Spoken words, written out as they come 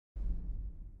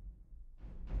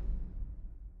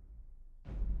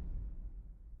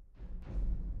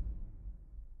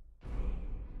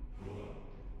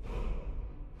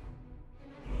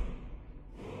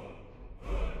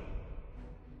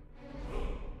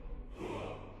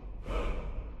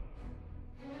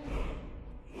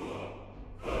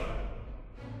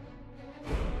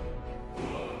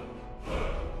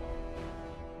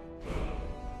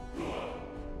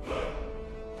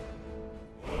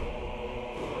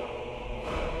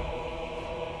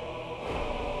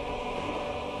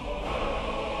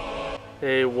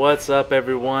Hey, what's up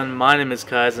everyone? My name is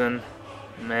Kaizen.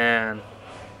 Man,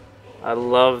 I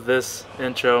love this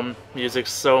intro music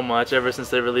so much ever since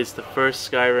they released the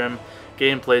first Skyrim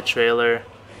gameplay trailer.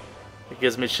 It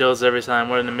gives me chills every time.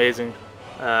 What an amazing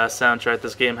soundtrack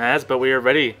this game has. But we are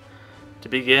ready to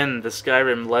begin the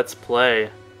Skyrim Let's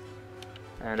Play.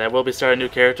 And I will be starting a new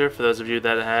character for those of you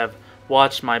that have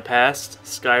watched my past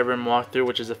Skyrim walkthrough,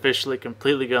 which is officially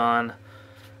completely gone.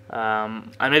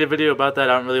 I made a video about that.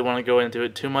 I don't really want to go into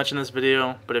it too much in this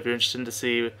video, but if you're interested to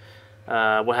see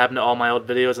what happened to all my old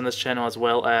videos on this channel, as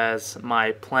well as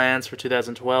my plans for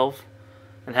 2012,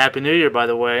 and Happy New Year, by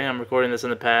the way. I'm recording this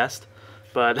in the past,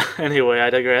 but anyway, I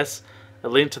digress. A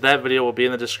link to that video will be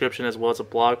in the description, as well as a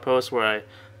blog post where I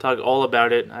talk all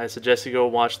about it. I suggest you go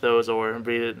watch those or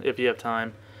read it if you have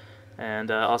time,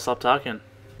 and I'll stop talking.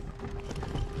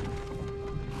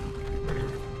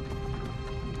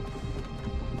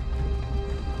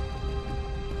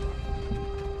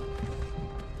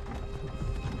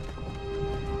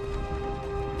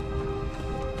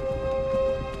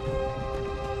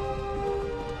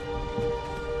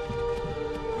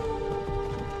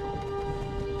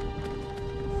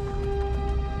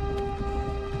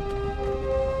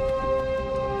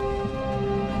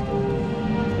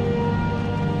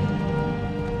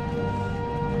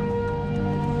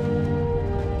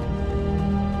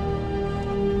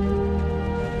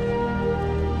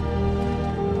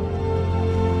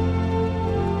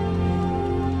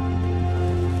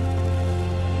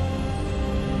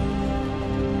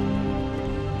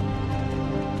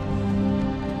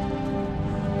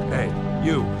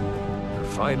 You're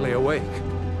finally awake.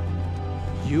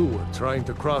 You were trying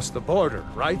to cross the border,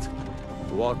 right?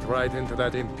 Walked right into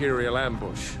that Imperial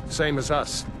ambush, same as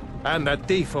us. And that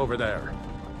thief over there.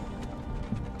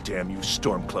 Damn you,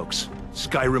 Stormcloaks.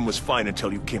 Skyrim was fine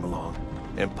until you came along.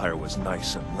 Empire was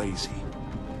nice and lazy.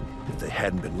 If they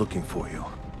hadn't been looking for you,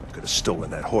 I could have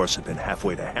stolen that horse and been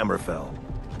halfway to Hammerfell.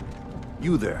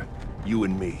 You there, you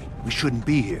and me, we shouldn't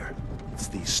be here. It's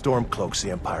these Stormcloaks the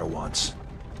Empire wants.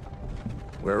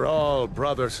 We're all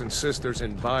brothers and sisters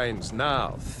in binds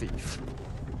now, thief.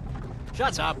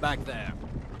 Shut up back there.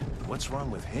 What's wrong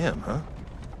with him, huh?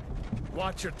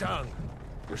 Watch your tongue.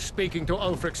 You're speaking to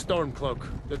Ulfric Stormcloak,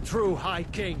 the true High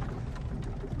King.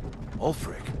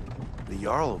 Ulfric? The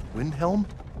Jarl of Windhelm?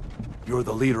 You're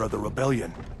the leader of the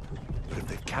rebellion. But if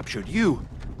they've captured you...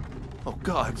 Oh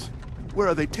gods, where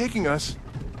are they taking us?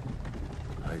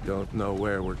 I don't know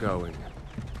where we're going,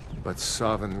 but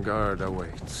Sovngarde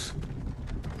awaits.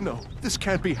 No, this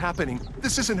can't be happening.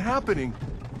 This isn't happening.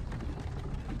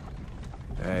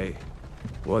 Hey,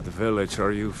 what village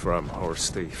are you from, horse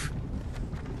thief?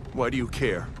 Why do you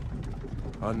care?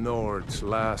 A Nord's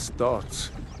last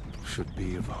thoughts should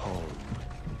be of home.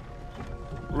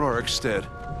 Rorikstead.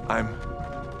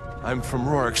 I'm from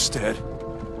Rorikstead.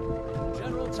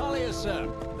 General Tullius,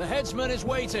 sir. The headsman is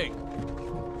waiting.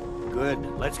 Good.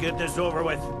 Let's get this over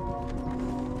with.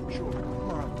 Sure.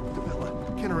 Mara,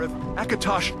 Dabella, Kinnarev,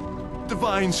 Akatosh,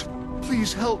 Divines,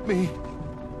 please help me.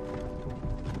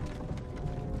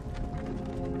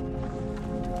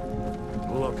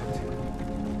 Look at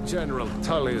him. General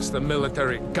Tullius, the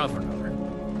military governor.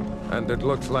 And it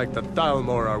looks like the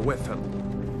Thalmor are with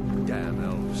him. Damn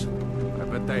elves. I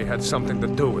bet they had something to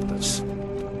do with this.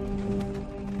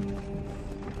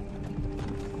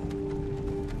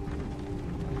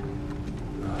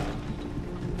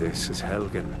 This is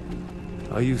Helgen.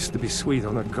 I used to be sweet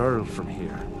on a girl from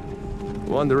here.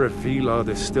 Wonder if Vilod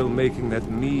is still making that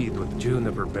mead with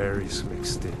juniper berries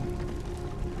mixed in.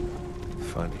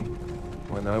 Funny.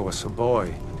 When I was a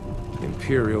boy,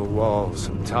 Imperial walls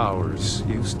and towers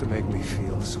used to make me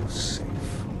feel so safe.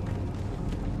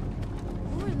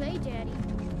 Who are they, Daddy?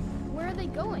 Where are they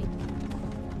going?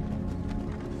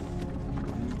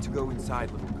 We need to go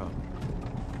inside, little cub.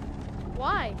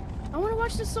 Why? I want to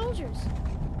watch the soldiers.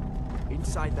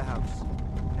 Inside the house.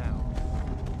 Now.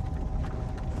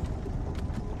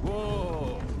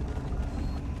 Whoa!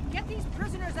 Get these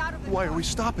prisoners out of the Why door. are we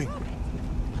stopping?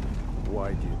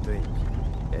 Why do you think?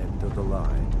 End of the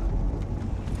line.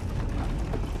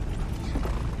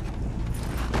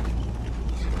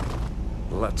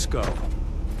 Let's go.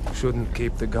 Shouldn't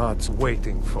keep the gods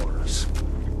waiting for us.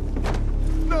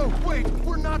 No, wait,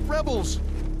 we're not rebels.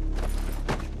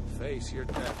 Face your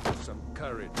death with some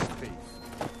courage, thief.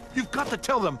 You've got to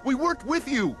tell them, we weren't with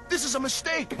you. This is a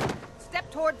mistake.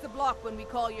 Step towards the block when we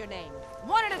call your name.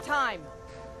 One at a time.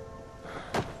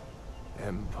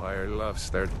 Empire loves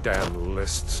their damn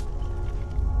lists.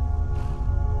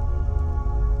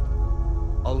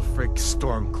 Ulfric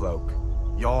Stormcloak,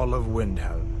 Jarl of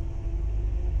Windhelm.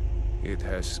 It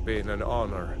has been an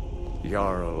honor.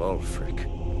 Jarl Ulfric.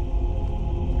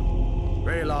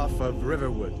 Ralof of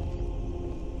Riverwood.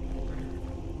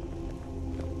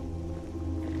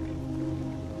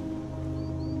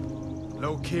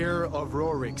 Lokir of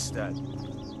Rorikstead.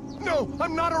 No,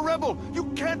 I'm not a rebel! You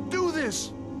can't do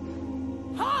this!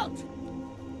 Halt!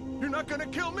 You're not gonna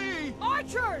kill me!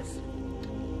 Archers!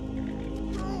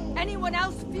 Anyone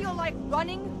else feel like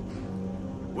running?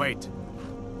 Wait.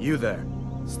 You there.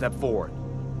 Step forward.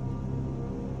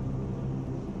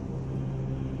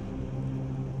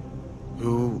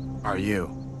 Who are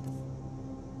you?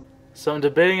 So I'm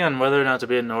debating on whether or not to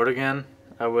be a Nord again.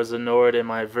 I was a Nord in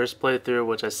my first playthrough,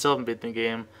 which I still haven't beat the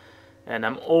game. And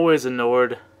I'm always a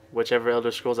Nord, whichever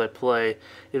Elder Scrolls I play.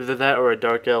 Either that or a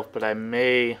Dark Elf, but I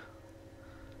may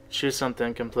choose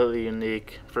something completely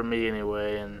unique, for me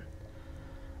anyway. And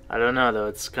I don't know though,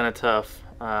 it's kind of tough.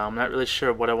 I'm not really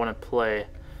sure what I want to play.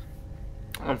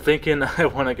 I'm thinking I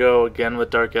want to go again with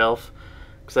Dark Elf,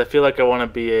 because I feel like I want to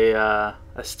be a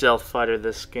stealth fighter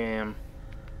this game.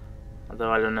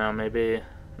 Although I don't know, maybe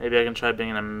I can try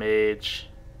being a mage.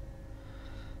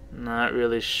 Not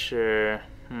really sure.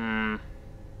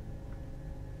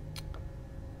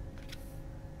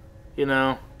 You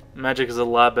know, magic is a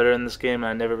lot better in this game, and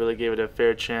I never really gave it a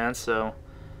fair chance. So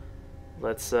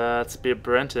let's be a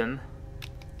Breton.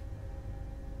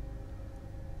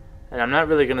 And I'm not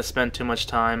really gonna spend too much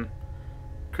time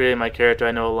creating my character.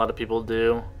 I know a lot of people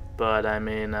do, but I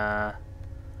mean, I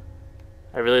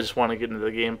really just want to get into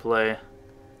the gameplay,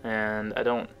 and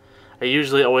I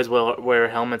usually always wear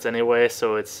helmets anyway,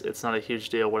 so it's not a huge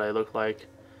deal what I look like.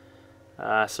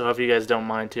 So I hope you guys don't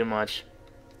mind too much.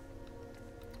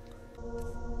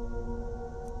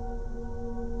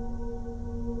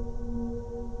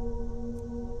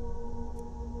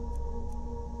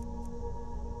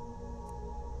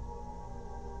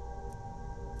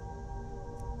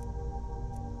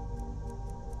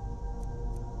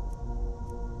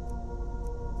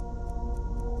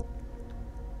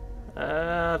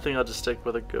 I think I'll just stick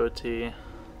with a goatee.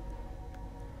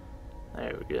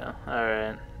 There we go.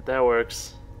 Alright, that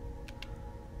works.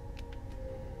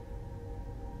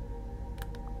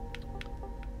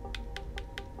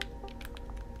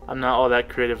 I'm not all that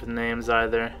creative with names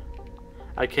either.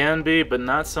 I can be, but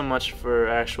not so much for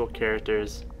actual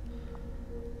characters.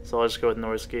 So I'll just go with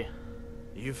Norsky.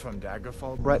 You from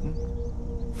Daggerfall,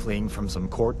 Breton? Fleeing from some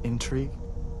court intrigue?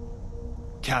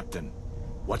 Captain,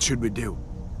 what should we do?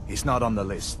 He's not on the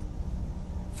list.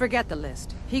 Forget the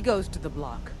list. He goes to the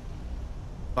block.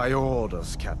 By your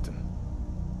orders, Captain.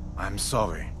 I'm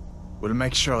sorry. We'll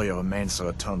make sure your remains are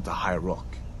returned to High Rock.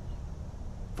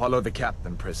 Follow the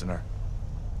captain, prisoner.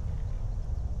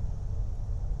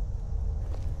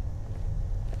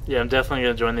 Yeah, I'm definitely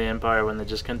gonna join the Empire when they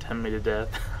just condemn me to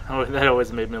death. That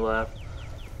always made me laugh.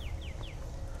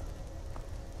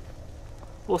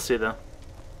 We'll see though.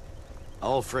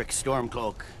 Ulfric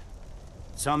Stormcloak.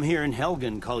 Some here in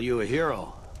Helgen call you a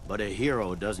hero, but a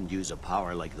hero doesn't use a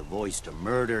power like the voice to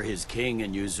murder his king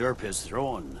and usurp his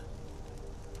throne.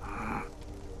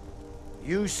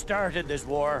 You started this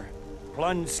war,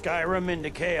 plunged Skyrim into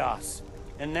chaos,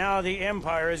 and now the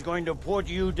Empire is going to put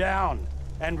you down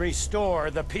and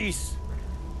restore the peace.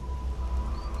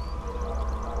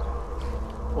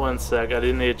 One sec, I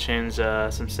do need to change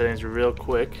some settings real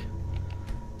quick.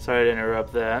 Sorry to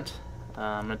interrupt that.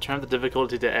 I'm going to turn the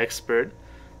difficulty to expert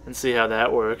and see how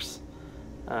that works.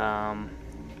 I'm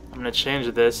going to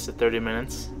change this to 30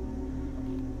 minutes.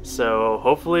 So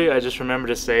hopefully I just remember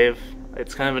to save.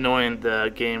 It's kind of annoying,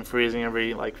 the game freezing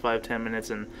every like 5-10 minutes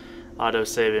and auto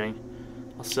saving.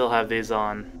 I'll still have these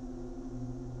on.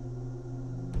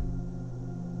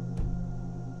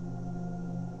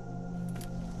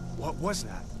 What was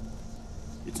that?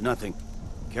 It's nothing.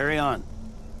 Carry on.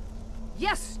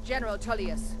 Yes, General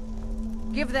Tullius.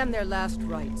 Give them their last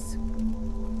rites.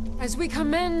 As we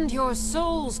commend your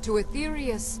souls to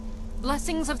Aetherius,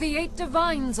 blessings of the 8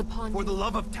 divines upon you. For the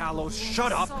love of Talos,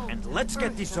 shut up and let's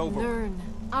get this over with. Learn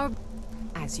our...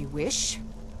 As you wish.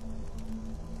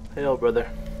 Hey, old brother.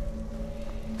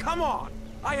 Come on!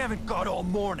 I haven't got all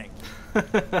morning.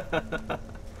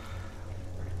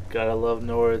 Gotta love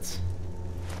Nords.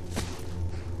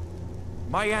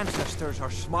 My ancestors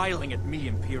are smiling at me,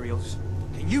 Imperials.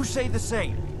 Can you say the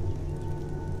same?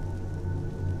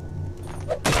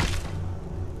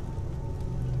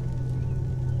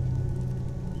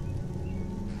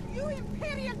 You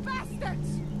Imperial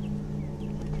bastards!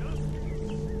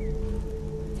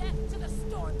 Death to the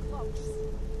Stormcloaks!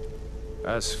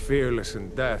 As fearless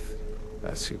in death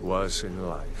as he was in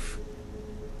life.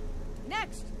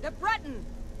 Next, the Breton!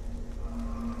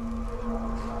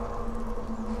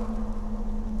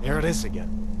 Here it is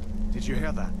again. Did you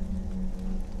hear that?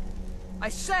 I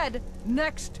said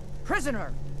next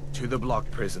prisoner. To the block,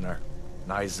 prisoner.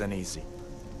 Nice and easy.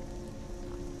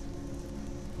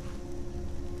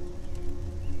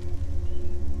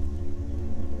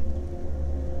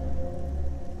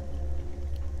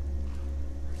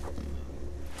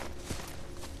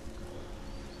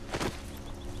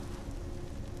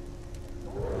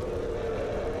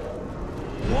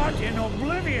 What in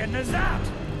oblivion is that?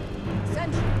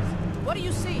 Sentries, what do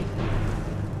you see?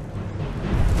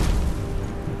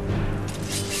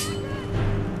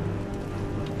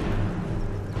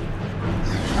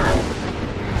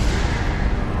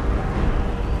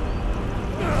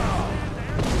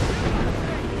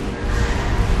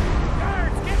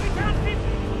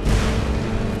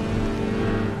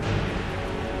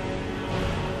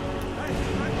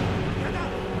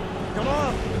 Come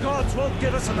on, the gods won't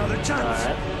give us another chance.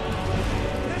 Alright.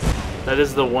 That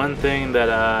is the one thing that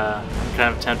I'm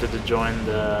kind of tempted to join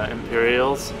the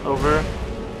Imperials over,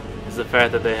 is the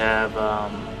fact that they have,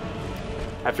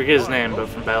 I forget his name, but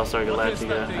from Battlestar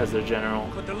Galactica as their general.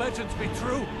 Could the legends be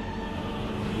true?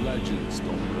 Legends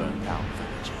don't burn down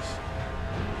villages.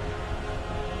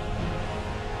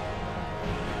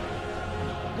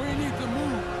 We need to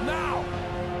move now.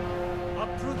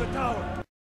 Up through the tower.